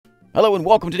Hello and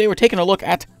welcome. Today we're taking a look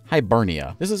at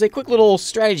Hibernia. This is a quick little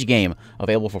strategy game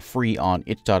available for free on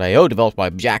itch.io, developed by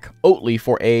Jack Oatley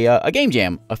for a game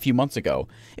jam a few months ago.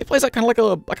 It plays like kind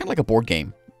of like a board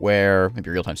game, where maybe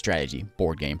a real-time strategy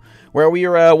board game, where we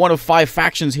are one of 5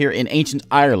 factions here in ancient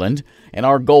Ireland, and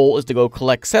our goal is to go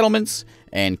collect settlements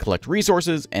and collect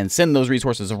resources and send those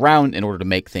resources around in order to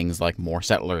make things like more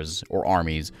settlers or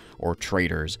armies or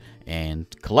traders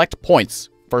and collect points.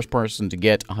 First person to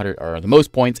get 100 or the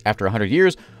most points after 100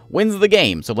 years wins the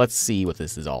game. So let's see what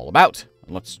this is all about.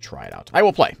 Let's try it out. I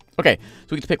will play. Okay, so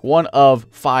we get to pick one of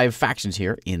 5 factions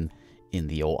here in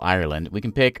the old Ireland. We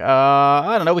can pick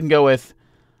I don't know, we can go with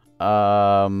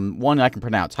one I can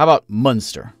pronounce. How about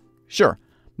Munster? Sure.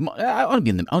 I want to be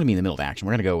in the middle of the action.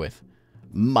 We're gonna go with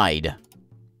Mide.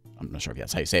 I'm not sure if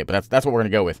that's how you say it, but that's what we're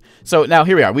going to go with. So now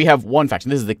here we are. We have one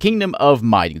faction. This is the Kingdom of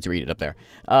Mide. You can read it up there.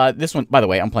 This one, by the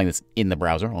way, I'm playing this in the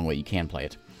browser. Only way you can play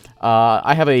it.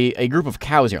 I have a group of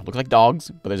cows here. It looks like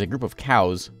dogs, but there's a group of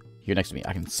cows here next to me.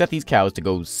 I can set these cows to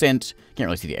go sent. Can't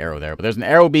really see the arrow there, but there's an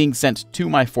arrow being sent to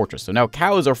my fortress. So now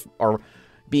cows are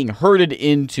being herded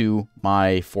into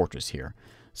my fortress here.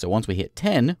 So once we hit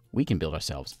 10, we can build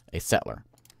ourselves a settler.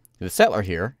 The settler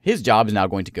here, his job is now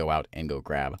going to go out and go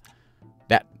grab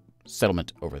that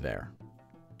settlement over there.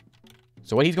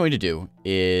 So what he's going to do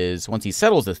is, once he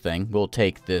settles this thing, we'll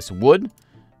take this wood,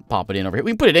 pop it in over here.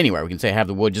 We can put it anywhere. We can say have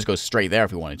the wood just go straight there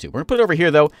if we wanted to. We're going to put it over here,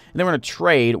 though, and then we're going to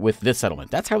trade with this settlement.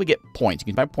 That's how we get points.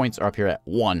 You can find points are up here at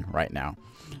 1 right now.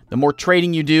 The more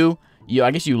trading you do,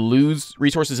 I guess you lose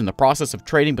resources in the process of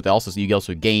trading, but you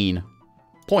also gain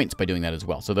points by doing that as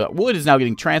well. So the wood is now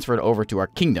getting transferred over to our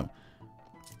kingdom.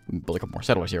 We can build a couple more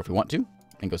settlers here if we want to,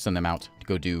 and go send them out to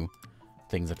go do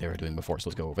things that they were doing before. So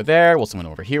let's go over there. We'll send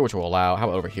one over here, which will allow... How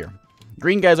about over here?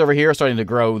 Green guys over here are starting to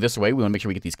grow this way. We want to make sure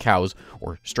we get these cows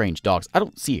or strange dogs. I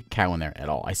don't see a cow in there at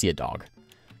all. I see a dog.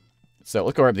 So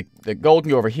let's go over. The gold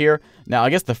can go over here. Now, I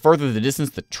guess the further the distance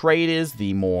the trade is,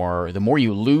 the more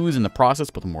you lose in the process,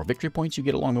 but the more victory points you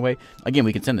get along the way. Again,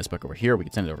 we can send this book over here. We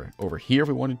can send it over here if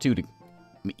we wanted to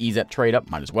ease that trade up.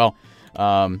 Might as well.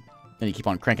 Then you keep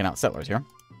on cranking out settlers here.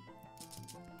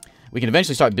 We can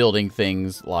eventually start building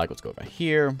things like, let's go over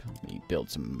here, build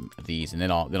some of these, and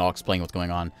then I'll explain what's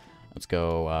going on. Let's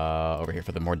go over here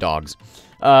for the more dogs.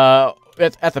 At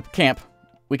the camp,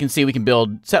 we can see we can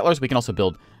build settlers. We can also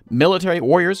build military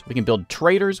warriors. We can build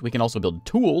traders. We can also build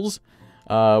tools,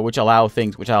 which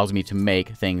allows me to make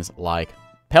things like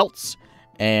pelts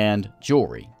and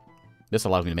jewelry. This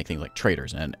allows me to make things like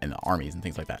traders and armies and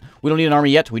things like that. We don't need an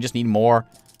army yet. We just need more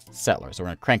settlers. So we're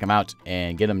going to crank them out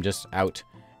and get them just out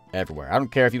everywhere. I don't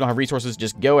care if you don't have resources,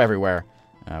 just go everywhere.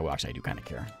 Well, actually, I do kind of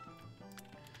care.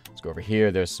 Let's go over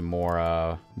here. There's some more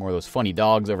of those funny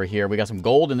dogs over here. We got some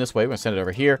gold in this way. We're going to send it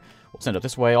over here. We'll send it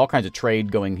this way. All kinds of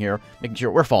trade going here, making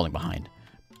sure we're falling behind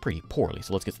pretty poorly.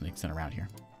 So let's get something sent around here.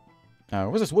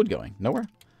 Where's this wood going? Nowhere?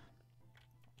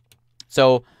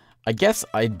 So I guess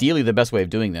ideally the best way of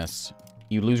doing this,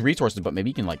 you lose resources, but maybe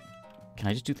you can can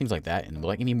I just do things like that and will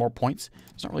that give me more points?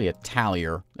 It's not really a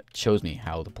tallier that shows me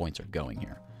how the points are going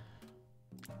here.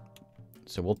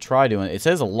 So we'll try doing it. It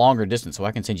says a longer distance, so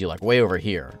I can send you like way over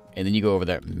here, and then you go over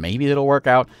there. Maybe it'll work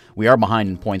out. We are behind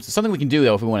in points. It's something we can do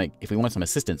though if we want some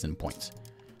assistance in points.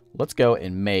 Let's go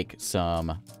and make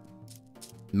some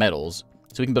metals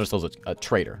so we can build ourselves a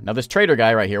trader. Now this trader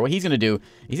guy right here, what he's gonna do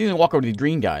is he's gonna walk over to these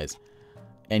green guys,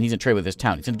 and he's gonna trade with this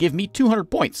town. He's gonna give me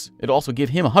 200 points. It'll also give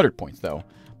him 100 points though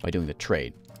by doing the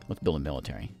trade. Let's build a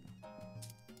military.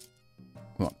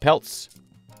 We want pelts.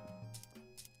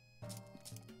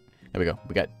 There we go.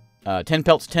 We got 10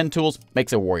 pelts, 10 tools,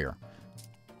 makes a warrior.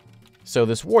 So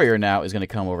this warrior now is going to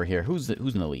come over here. Who's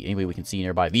in the lead? Anybody we can see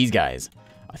nearby? These guys.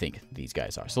 I think these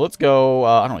guys are. So let's go.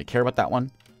 I don't really care about that one,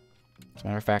 as a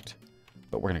matter of fact,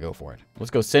 but we're going to go for it.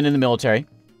 Let's go send in the military.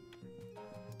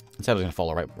 Instead, going to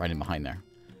follow right in behind there.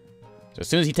 So as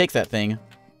soon as he takes that thing,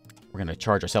 we're going to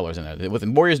charge our settlers in there. What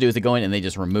the warriors do is they go in and they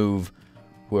just remove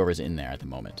whoever's in there at the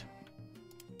moment.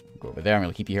 Go over there. I'm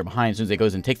going to keep you here behind. As soon as it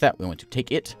goes and takes that, we want to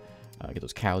take it. Get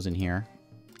those cows in here.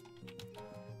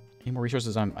 Any more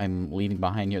resources I'm leaving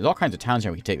behind here? There's all kinds of towns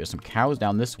here we can take. There's some cows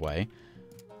down this way.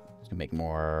 Just gonna make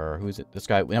more. Who is it? This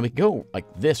guy. Now we can go like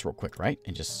this real quick, right?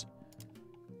 And just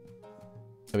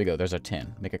there we go. There's our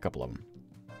 10. Make a couple of them.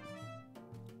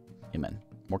 Amen.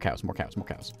 More cows. More cows. More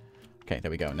cows. Okay, there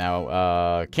we go.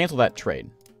 Now cancel that trade.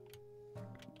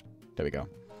 There we go.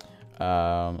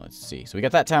 Let's see. So we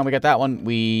got that town. We got that one.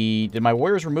 Did my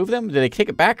warriors remove them? Did they take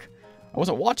it back? I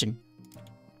wasn't watching.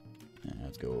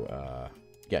 Let's go,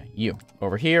 yeah, you.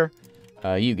 Over here.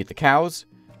 You get the cows.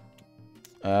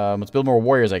 Let's build more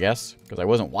warriors, I guess, because I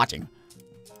wasn't watching.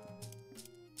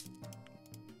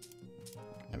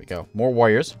 There we go. More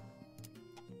warriors.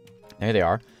 There they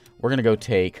are. We're going to go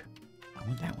take... I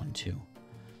want that one, too.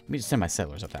 Let me just send my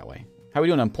settlers up that way. How are we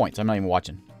doing on points? I'm not even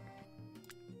watching.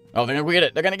 Oh, they're going to get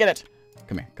it. They're going to get it.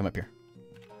 Come here. Come up here.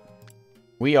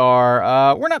 We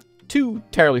are... we're not too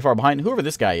terribly far behind. Whoever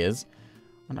this guy is,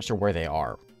 I'm not sure where they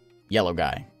are. Yellow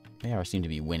guy. They seem to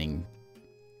be winning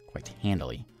quite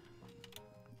handily.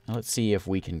 Now let's see if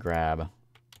we can grab...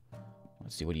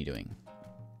 Let's see. What are you doing?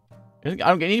 I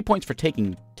don't get any points for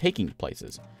taking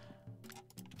places.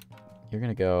 You're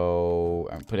going to go...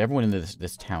 put everyone in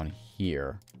this town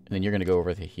here. And then you're going to go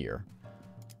over to here.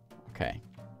 Okay.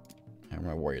 And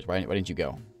my warriors. Why didn't you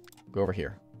go? Go over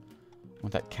here. I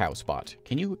want that cow spot.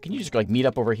 Can you just, like, meet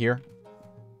up over here?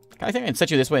 I think I can set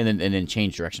you this way and then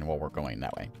change direction while we're going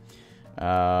that way.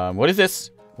 What is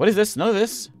this? What is this? None of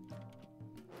this?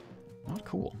 Not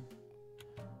cool.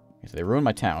 Okay, so they ruined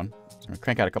my town. So I'm going to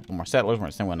crank out a couple more settlers. We're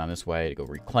going to send one on this way to go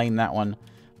reclaim that one.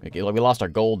 Okay, we lost our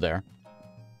gold there.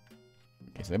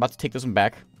 Okay, so they're about to take this one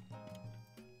back.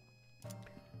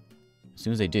 As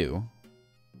soon as they do,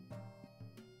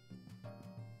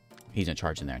 he's going to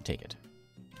charge in there and take it.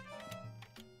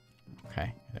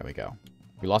 Okay, there we go.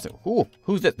 We lost it. Ooh,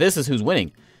 who's this? This is who's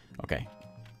winning. Okay.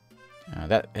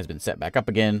 That has been set back up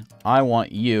again. I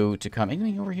want you to come.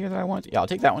 Anything over here that I want? Yeah, I'll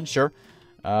take that one, sure.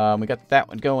 We got that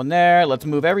one going there. Let's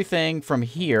move everything from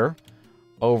here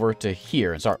over to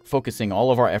here and start focusing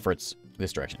all of our efforts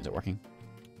this direction. Is it working?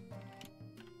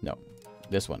 No.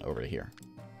 This one over to here.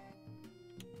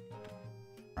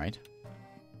 Right?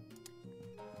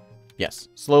 Yes.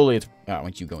 Slowly, it's... I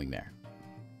want you going there.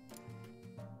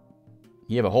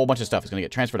 You have a whole bunch of stuff. It's going to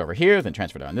get transferred over here, then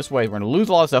transferred on this way. We're going to lose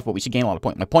a lot of stuff, but we should gain a lot of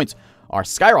points. My points are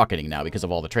skyrocketing now because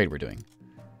of all the trade we're doing.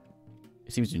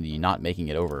 It seems to be not making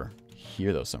it over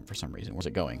here, though, for some reason. Where's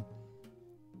it going?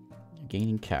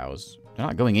 Gaining cows. They're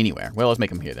not going anywhere. Well, let's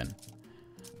make them here, then.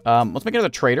 Let's make another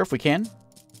trader if we can.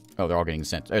 Oh, they're all getting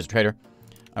sent. There's a trader.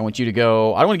 I want you to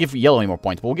go... I don't want to give yellow any more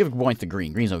points, but we'll give points to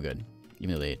green. Green's no good,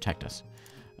 even though they attacked us.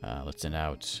 Let's send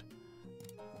out...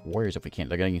 warriors if we can.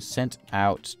 They're getting sent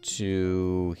out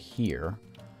to here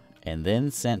and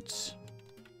then sent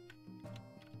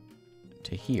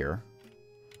to here.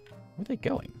 Where are they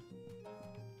going?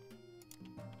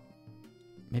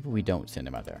 Maybe we don't send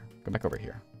them out there. Go back over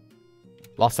here.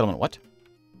 Lost settlement. What?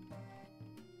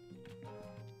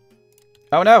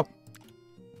 Oh no.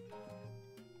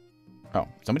 Oh,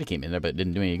 somebody came in there but it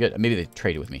didn't do any good. Maybe they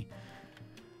traded with me.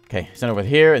 Okay, send over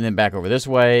here and then back over this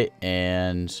way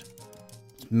and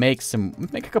make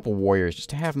a couple warriors just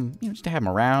to have them, just to have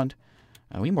them around.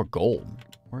 We need more gold.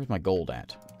 Where's my gold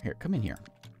at? Here, come in here.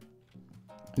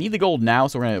 I need the gold now,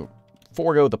 so we're gonna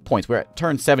forego the points. We're at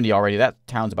turn 70 already. That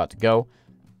town's about to go.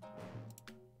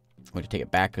 I'm going to take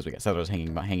it back because we got settlers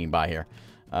hanging by here.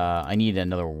 I need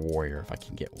another warrior if I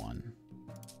can get one.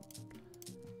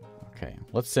 Okay,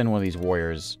 let's send one of these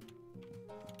warriors.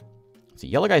 Let's see,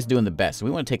 yellow guy's doing the best, so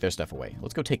we want to take their stuff away.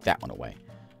 Let's go take that one away.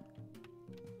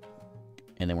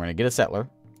 And then we're going to get a settler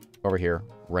over here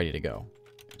ready to go.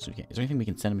 So is there anything we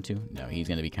can send him to? No, he's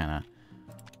going to be kind of...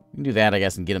 We can do that, I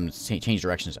guess, and get him to change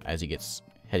directions as he gets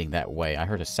heading that way. I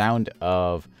heard a sound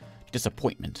of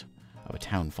disappointment of a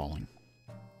town falling.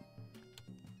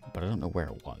 But I don't know where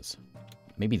it was.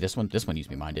 Maybe this one? This one used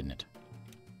to be mine, didn't it?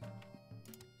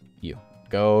 You.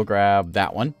 Go grab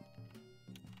that one.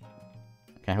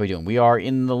 Okay, how are we doing? We are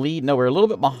in the lead. No, we're a little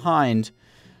bit behind.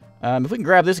 If we can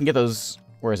grab this and get those...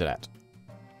 Where is it at?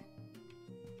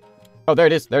 Oh, there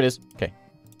it is. There it is. Okay.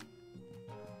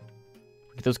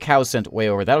 Get those cows sent way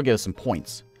over. That'll give us some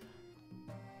points.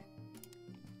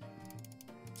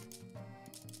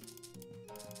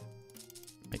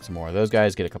 Make some more of those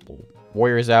guys. Get a couple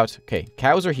warriors out. Okay,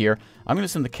 cows are here. I'm going to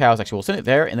send the cows. Actually, we'll send it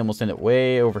there, and then we'll send it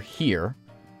way over here.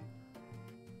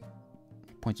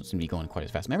 Points don't seem to be going quite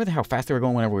as fast. Remember how fast they were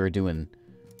going whenever we were doing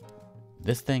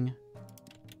this thing?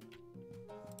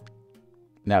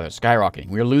 Now they're skyrocketing.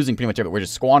 We're losing pretty much everything. We're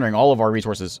just squandering all of our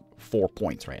resources for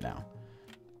points right now.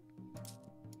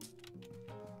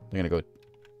 They're going to go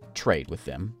trade with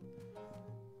them.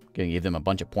 Going to give them a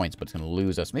bunch of points, but it's going to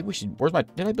lose us. Maybe we should... Where's my...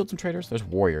 Did I build some traders? There's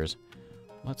warriors.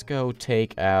 Let's go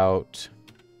take out...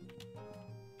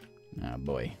 Oh,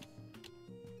 boy.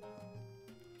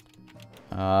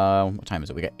 What time is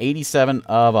it? We got 87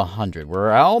 of 100.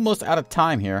 We're almost out of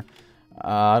time here.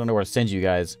 I don't know where to send you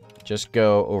guys. Just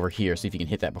go over here. See if you can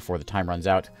hit that before the time runs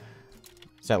out.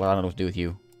 Settler, I don't know what to do with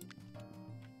you.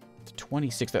 It's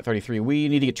 26 at 33. We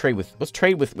need to get trade with... Let's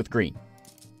trade with green.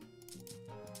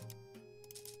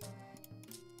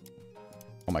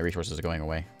 All my resources are going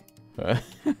away. They're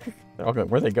all going.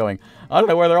 Where are they going? I don't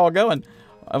know where they're all going.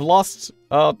 I've lost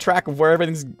track of where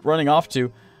everything's running off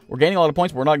to. We're gaining a lot of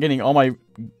points, but we're not getting... All my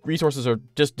resources are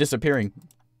just disappearing.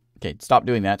 Okay, stop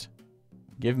doing that.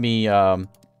 Give me... Where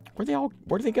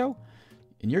do they go?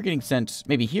 And you're getting sent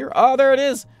maybe here? Oh, there it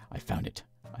is! I found it.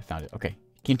 I found it. Okay,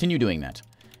 continue doing that.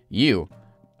 You.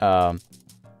 There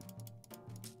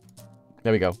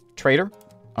we go. Trader.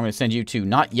 I'm going to send you to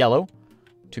not yellow,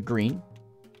 to green.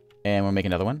 And we'll make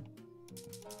another one.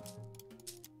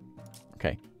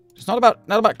 Okay. It's not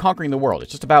about conquering the world.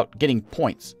 It's just about getting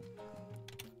points.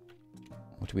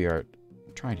 Which we are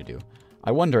trying to do.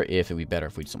 I wonder if it would be better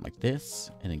if we do something like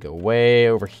this. And then go way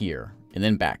over here. And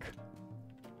then back.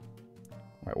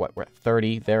 We're at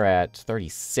 30. They're at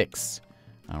 36.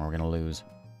 We're going to lose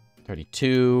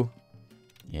 32.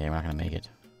 Yeah, we're not going to make it.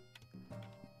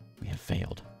 We have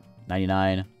failed.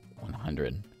 99.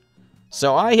 100.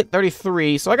 So I hit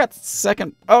 33. So I got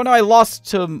second. Oh, no, I lost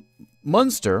to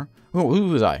Munster. Who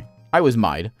was I? I was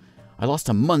Mide. I lost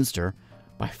to Munster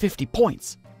by 50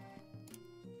 points.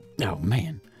 Oh,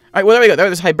 man. All right, well, there we go.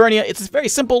 There's Hibernia. It's a very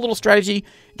simple little strategy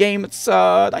game. It's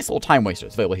a nice little time waster.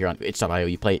 It's available here on itch.io.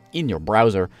 You play it in your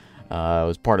browser. It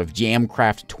was part of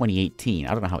Jamcraft 2018.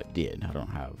 I don't know how it did. I don't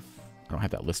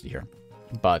have that listed here.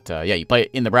 But, yeah, you play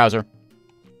it in the browser.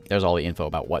 There's all the info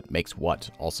about what makes what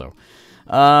also.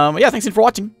 Yeah, thanks for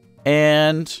watching.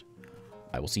 And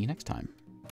I will see you next time.